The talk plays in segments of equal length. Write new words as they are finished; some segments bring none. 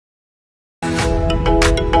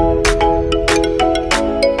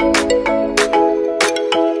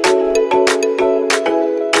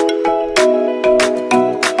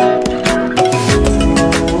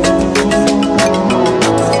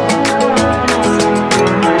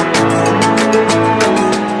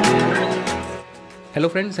Hello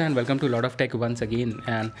friends and welcome to Lot of Tech once again,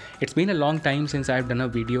 and it's been a long time since I've done a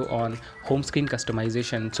video on home screen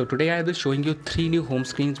customization. So today I will showing you 3 new home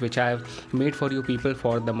screens which I have made for you people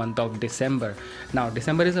for the month of December. Now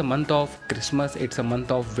December is a month of Christmas, it's a month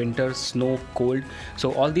of winter, snow, cold.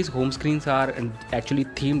 So all these home screens are actually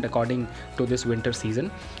themed according to this winter season,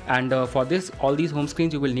 and for this all these home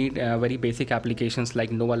screens you will need very basic applications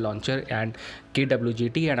like Nova Launcher and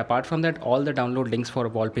KWGT, and apart from that all the download links for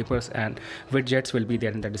wallpapers and widgets will be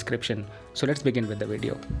there in the description. So let's begin with the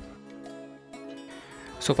video.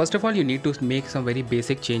 So first of all, you need to make some very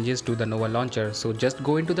basic changes to the Nova Launcher. So just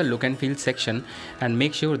go into the look and feel section and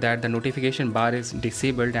make sure that the notification bar is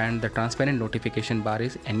disabled and the transparent notification bar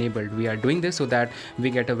is enabled. We are doing this so that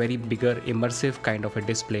we get a very bigger immersive kind of a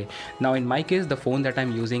display. Now in my case, the phone that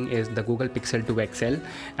I'm using is the Google Pixel 2 XL,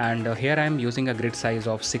 and here I'm using a grid size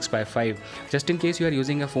of 6x5. Just in case you are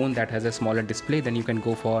using a phone that has a smaller display, then you can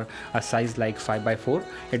go for a size like 5x4.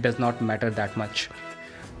 It does not matter that much.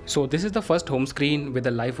 So this is the first home screen with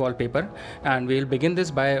the live wallpaper, and we'll begin this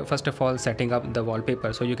by first of all setting up the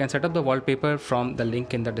wallpaper. So you can set up the wallpaper from the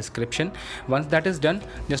link in the description. Once that is done,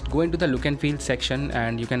 just go into the look and feel section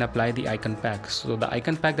and you can apply the icon pack. So the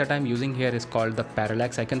icon pack that I'm using here is called the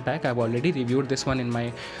Parallax icon pack. I've already reviewed this one in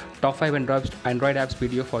my top 5 Android apps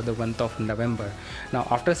video for the month of November. Now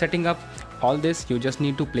after setting up all this, you just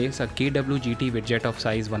need to place a KWGT widget of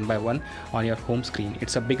size 1x1 on your home screen.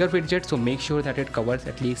 It's a bigger widget, so make sure that it covers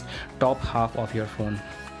at least top half of your phone.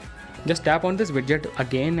 Just tap on this widget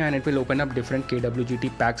again and it will open up different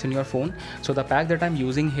KWGT packs in your phone. So the pack that I'm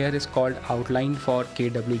using here is called Outline for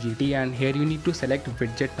KWGT, and here you need to select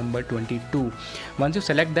widget number 22. Once you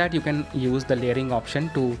select that, you can use the layering option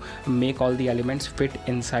to make all the elements fit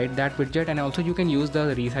inside that widget, and also you can use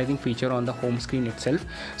the resizing feature on the home screen itself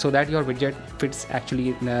so that your widget fits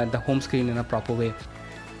actually the home screen in a proper way.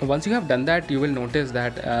 Once you have done that, you will notice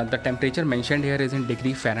that the temperature mentioned here is in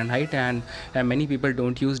degree Fahrenheit, and many people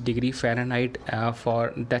don't use degree Fahrenheit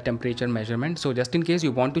for the temperature measurement. So just in case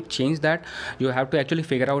you want to change that, you have to actually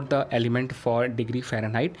figure out the element for degree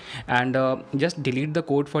Fahrenheit and just delete the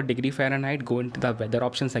code for degree Fahrenheit, go into the weather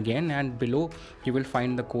options again, and below you will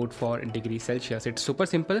find the code for degree Celsius. It's super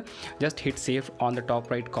simple. Just hit save on the top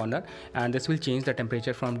right corner and this will change the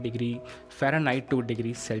temperature from degree Fahrenheit to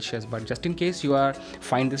degree Celsius. But just in case you are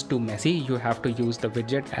find this too messy, you have to use the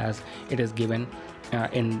widget as it is given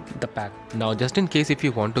in the pack. Now just in case if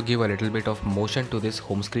you want to give a little bit of motion to this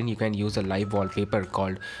home screen, you can use a live wallpaper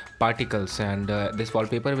called Particles, and this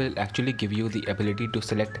wallpaper will actually give you the ability to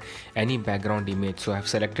select any background image. So I've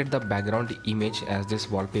selected the background image as this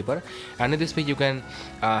wallpaper, and in this way you can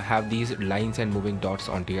have these lines and moving dots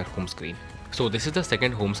onto your home screen. So this is the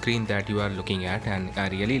second home screen that you are looking at, and I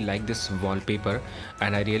really like this wallpaper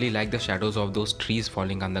and I really like the shadows of those trees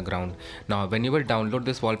falling on the ground. Now when you will download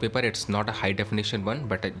this wallpaper, it's not a high definition one,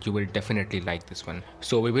 but you will definitely like this one.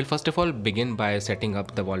 So we will first of all begin by setting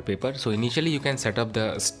up the wallpaper. So initially you can set up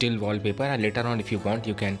the still wallpaper, and later on if you want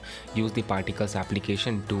you can use the Particles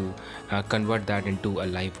application to convert that into a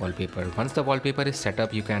live wallpaper. Once the wallpaper is set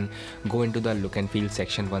up, you can go into the look and feel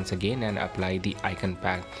section once again and apply the icon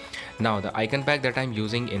pack. Now the icon pack that I'm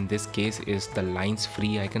using in this case is the lines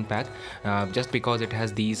free icon pack, just because it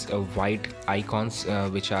has these white icons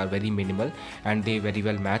which are very minimal and they very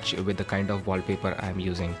well match with the kind of wallpaper I'm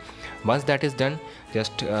using. Once that is done,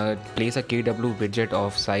 just place a KW widget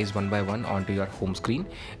of size 1x1 onto your home screen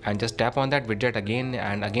and just tap on that widget again,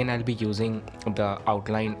 and again I'll be using the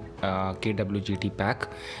Outline KWGT pack,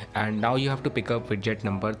 and now you have to pick up widget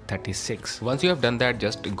number 36. Once you have done that,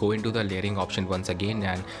 just go into the layering option once again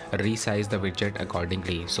and resize the widget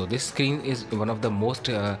accordingly. So this screen is one of the most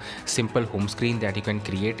simple home screen that you can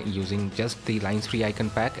create using just the lines free icon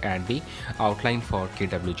pack and the Outline for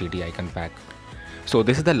KWGT icon pack. So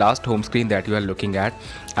this is the last home screen that you are looking at,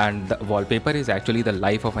 and the wallpaper is actually the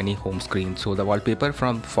life of any home screen. So the wallpaper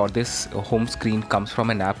for this home screen comes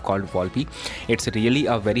from an app called Wallpy. It's really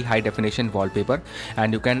a very high definition wallpaper,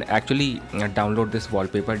 and you can actually download this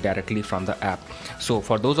wallpaper directly from the app. So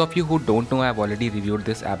for those of you who don't know, I've already reviewed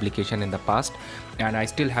this application in the past and I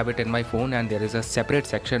still have it in my phone, and there is a separate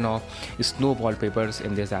section of snow wallpapers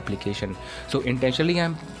in this application. So intentionally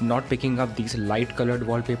I'm not picking up these light colored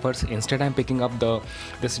wallpapers, instead I'm picking up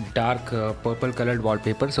this dark purple colored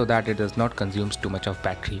wallpaper so that it does not consume too much of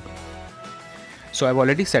battery. So I've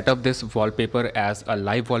already set up this wallpaper as a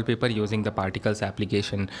live wallpaper using the particles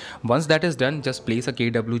application. Once that is done, just place a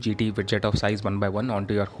KWGT widget of size 1 by 1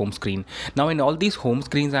 onto your home screen. Now in all these home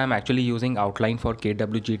screens, I am actually using outline for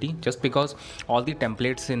KWGT just because all the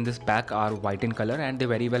templates in this pack are white in color and they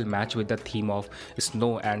very well match with the theme of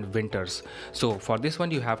snow and winters. So for this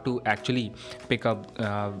one, you have to actually pick up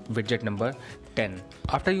widget number 10.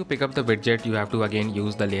 After you pick up the widget, you have to again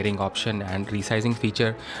use the layering option and resizing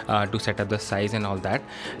feature to set up the size and all that.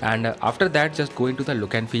 And after that, just go into the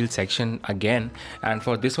look and feel section again. And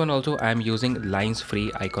for this one also, I am using lines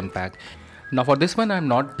free icon pack. Now for this one, I'm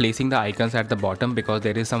not placing the icons at the bottom because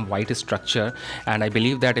there is some white structure, and I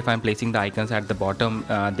believe that if I'm placing the icons at the bottom,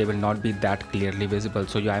 they will not be that clearly visible.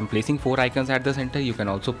 So yeah, I'm placing 4 icons at the center. You can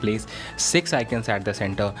also place 6 icons at the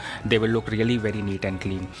center. They will look really very neat and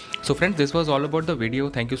clean. So friends, this was all about the video.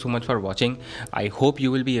 Thank you so much for watching. I hope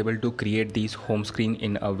you will be able to create these home screen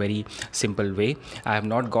in a very simple way. I have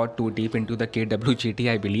not got too deep into the KWGT,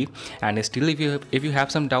 I believe, and still if you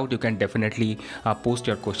have some doubt, you can definitely post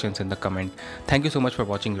your questions in the comment. Thank you so much for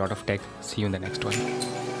watching Lot of Tech. See you in the next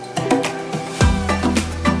one.